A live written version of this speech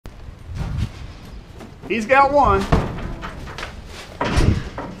He's got one.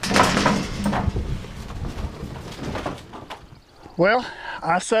 Well,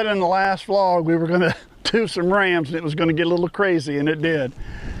 I said in the last vlog we were going to do some rams and it was going to get a little crazy, and it did.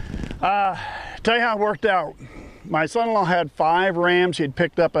 Tell you how it worked out. My son-in-law had 5 rams he had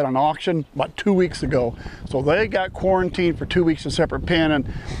picked up at an auction about 2 weeks ago. So they got quarantined for 2 weeks in a separate pen,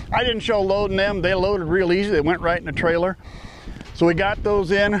 and I didn't show loading them. They loaded real easy. They went right in the trailer. So we got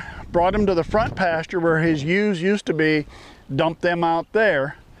those in, brought them to the front pasture where his ewes used to be, dumped them out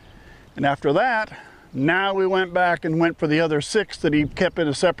there. And after that, now we went back and went for the other 6 that he kept in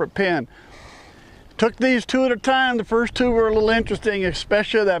a separate pen. Took these 2 at a time. The first 2 were a little interesting,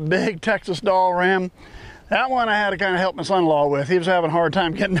 especially that big Texas doll ram. That one I had to kind of help my son-in-law with. He was having a hard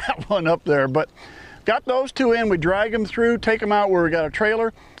time getting that one up there, but got those 2 in. We drag them through, take them out where we got a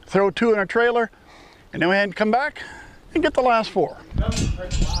trailer, throw 2 in a trailer, and then we had to come back and get the last 4.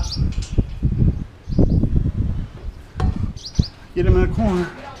 Get him in the corner.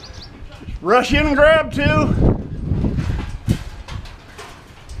 Just rush in and grab 2.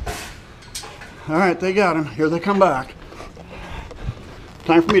 All right, they got him. Here they come back.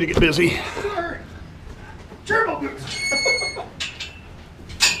 Time for me to get busy. Turbo boots.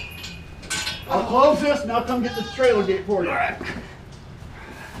 I'll close this and I'll come get this trailer gate for you. All right.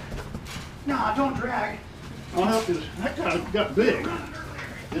 No, don't drag. I'll help you. That guy got big,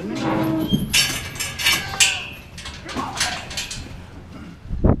 didn't he?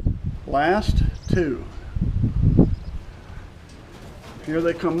 Last 2. Here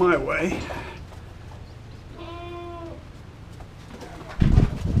they come my way.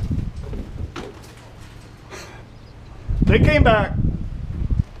 They came back.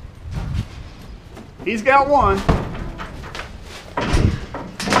 He's got one.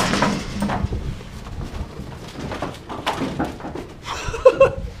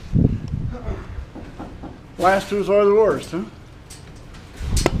 Last 2s are the worst, huh?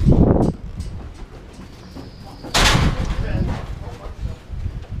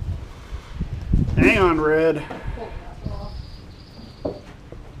 Hang on, Red.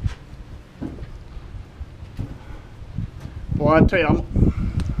 Well, I tell you,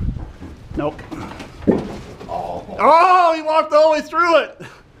 nope. Oh, he walked all the way through it.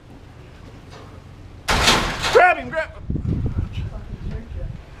 Grab him, grab him.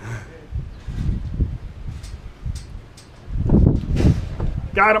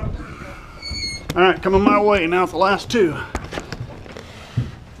 Got him. All right, coming my way. Now it's the last 2.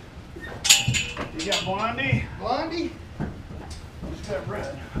 You got Blondie? Blondie? Just got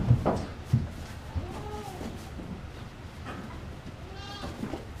Red.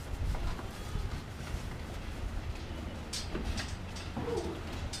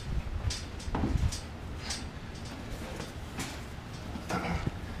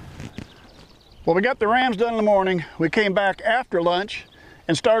 Well, we got the rams done in the morning. We came back after lunch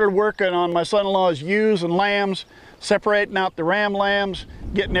and started working on my son-in-law's ewes and lambs, separating out the ram lambs,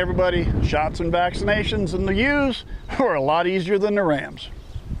 getting everybody shots and vaccinations, and the ewes were a lot easier than the rams.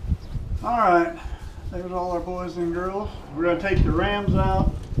 All right, there's all our boys and girls. We're gonna take the rams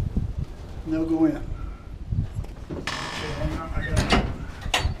out and they'll go in. Okay, hang on, I got it.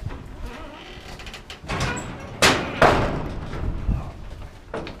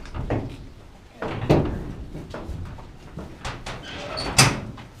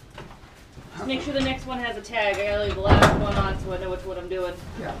 Make sure the next one has a tag. I gotta leave the last one on so I know what I'm doing.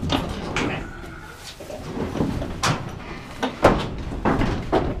 Yeah. Okay.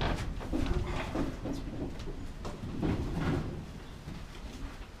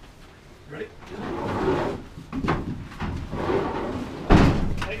 Ready?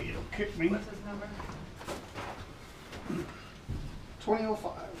 Hey, you don't kick me. What's his number?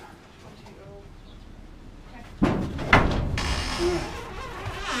 2005.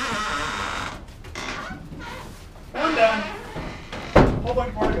 One done. Whole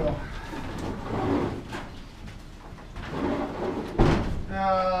bunch more to go.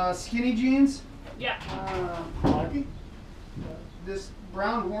 Skinny jeans. Yeah. Lucky? This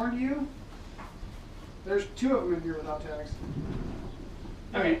brown horned ewe. There's 2 of them in here without tags.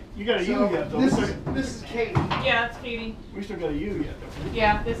 Okay, you got a So ewe yet though. this is Katie. Yeah, it's Katie. We still got a ewe yet though.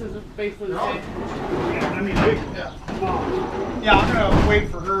 Yeah, this is basically the same. Yeah, I mean big. Yeah. Yeah, I'm gonna wait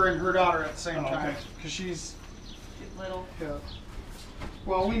for her and her daughter at the same time Okay. because she's. She's little. Yeah.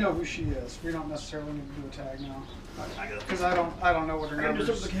 Well, we know who she is. We don't necessarily need to do a tag now because I don't know what her number is.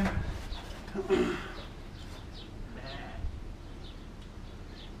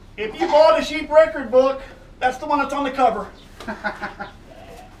 If you bought a sheep record book, that's the one that's on the cover. Come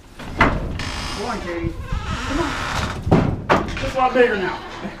on, Katie. Come on. Just a lot bigger now.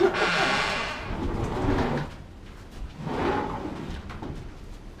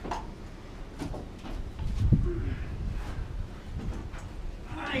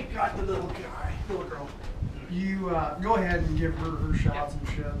 ahead and give her shots and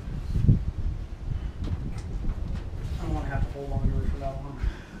shit. I don't want to have to hold on to her for that one.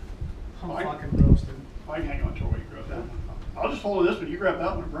 I'm fucking roasted. I can hang on to her while you grab that one. I'll just hold this one. You grab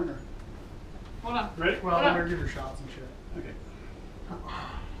that one and bring her. Hold on. Ready? Well, I'm going to give her shots and shit. Okay.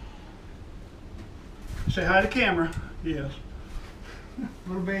 Say hi to the camera. Yes.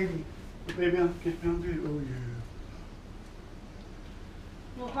 Little baby. Little baby on. Get down, baby. Oh, yeah.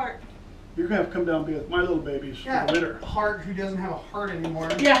 Little heart. You're going to have to come down and be with my little babies Yeah, for winter. Heart who doesn't have a heart anymore.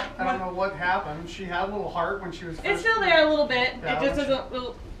 Yeah. I don't know what happened. She had a little heart when she was first. It's still there a little bit. Yeah, It just doesn't.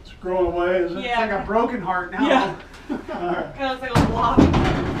 Little, It's growing away, is it? Yeah. It's like a broken heart now. Yeah. All right. kind of like a block.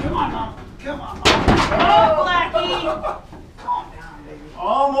 Come on, Mom. Come on, Mom. Oh, Blackie! Calm down, baby.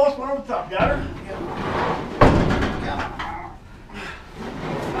 Almost went over the top. Got her? Come on.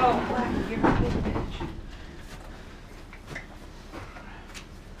 Oh, Blackie, you're a big bitch.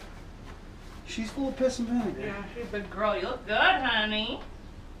 She's full of piss and vinegar. Yeah, she's a big girl. You look good, honey.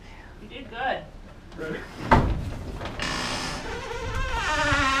 You did good. Ready?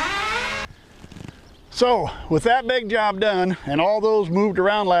 So, with that big job done and all those moved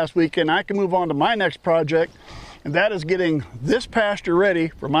around last weekend, I can move on to my next project, and that is getting this pasture ready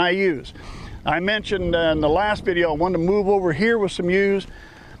for my ewes. I mentioned in the last video I wanted to move over here with some ewes,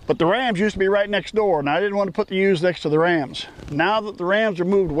 but the rams used to be right next door, and I didn't want to put the ewes next to the rams. Now that the rams are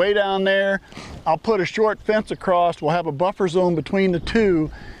moved way down there, I'll put a short fence across. We'll have a buffer zone between the two.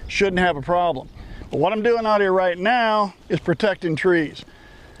 Shouldn't have a problem. But what I'm doing out here right now is protecting trees.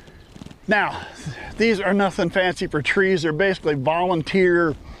 Now, these are nothing fancy for trees. They're basically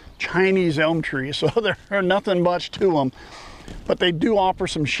volunteer Chinese elm trees, so they're nothing much to them. But they do offer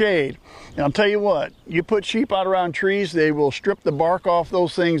some shade. And I'll tell you what, you put sheep out around trees, they will strip the bark off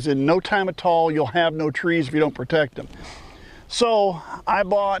those things in no time at all. You'll have no trees if you don't protect them. So I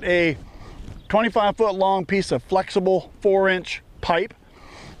bought a 25-foot long piece of flexible 4-inch pipe.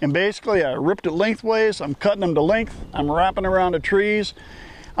 And basically I ripped it lengthways. I'm cutting them to length. I'm wrapping around the trees.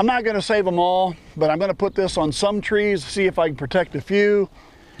 I'm not going to save them all, but I'm going to put this on some trees to see if I can protect a few.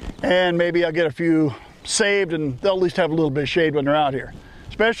 And maybe I'll get a few saved and they'll at least have a little bit of shade when they're out here.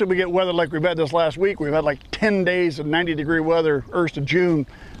 Especially if we get weather like we've had this last week. We've had like 10 days of 90-degree weather 1st of June.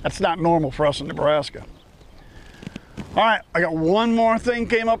 That's not normal for us in Nebraska. All right, I got one more thing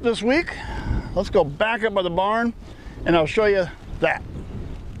came up this week. Let's go back up by the barn and I'll show you that.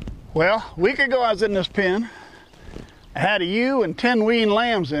 Well, a week ago I was in this pen. I had a ewe and 10 weaned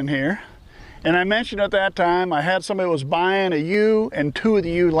lambs in here. And I mentioned at that time I had somebody that was buying a ewe and 2 of the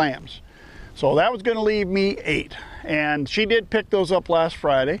ewe lambs. So that was going to leave me 8. And she did pick those up last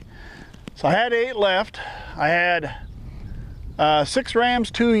Friday. So I had 8 left. I had 6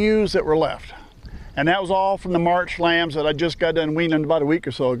 rams, 2 ewes that were left. And that was all from the March lambs that I just got done weaning about a week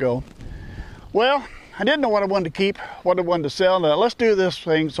or so ago. Well, I didn't know what I wanted to keep, what I wanted to sell. Now, let's do this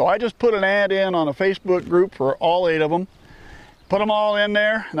thing. So I just put an ad in on a Facebook group for all 8 of them. Put them all in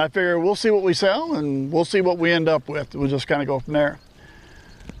there, and I figure we'll see what we sell, and we'll see what we end up with. We'll just kind of go from there.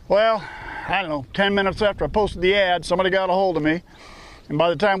 Well, I don't know, 10 minutes after I posted the ad, somebody got a hold of me. And by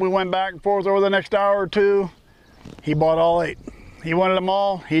the time we went back and forth over the next hour or two, he bought all 8. He wanted them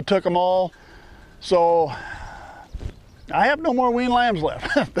all, he took them all. So I have no more weaned lambs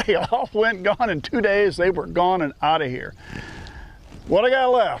left. They all went gone in 2 days. They were gone and out of here. What I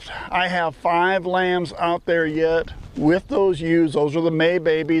got left, I have 5 lambs out there yet with those ewes. Those are the May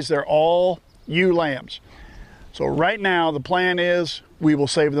babies. They're all ewe lambs. So right now the plan is we will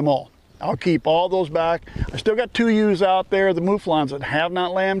save them all. I'll keep all those back. I still got 2 ewes out there, the mouflons, that have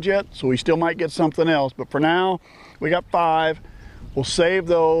not lambed yet, so we still might get something else. But for now, we got 5. We'll save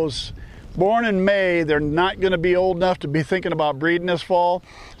those. Born in May, they're not going to be old enough to be thinking about breeding this fall,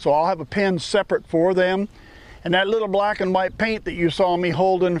 so I'll have a pen separate for them. And that little black and white paint that you saw me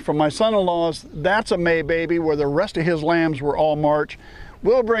holding from my son-in-law's, that's a May baby, where the rest of his lambs were all March.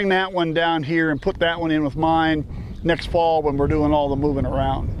 We'll bring that one down here and put that one in with mine next fall when we're doing all the moving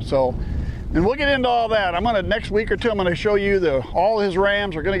around. So, and we'll get into all that. Next week or two, I'm gonna show you all his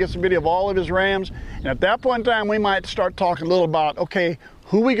rams. We're gonna get some video of all of his rams. And at that point in time, we might start talking a little about, okay,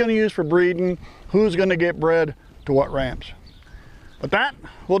 who are we gonna use for breeding? Who's gonna get bred to what rams? But that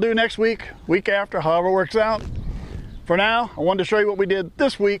we'll do next week, week after, however it works out. For now, I wanted to show you what we did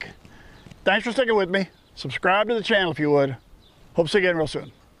this week. Thanks for sticking with me. Subscribe to the channel if you would. Hope to see you again real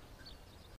soon.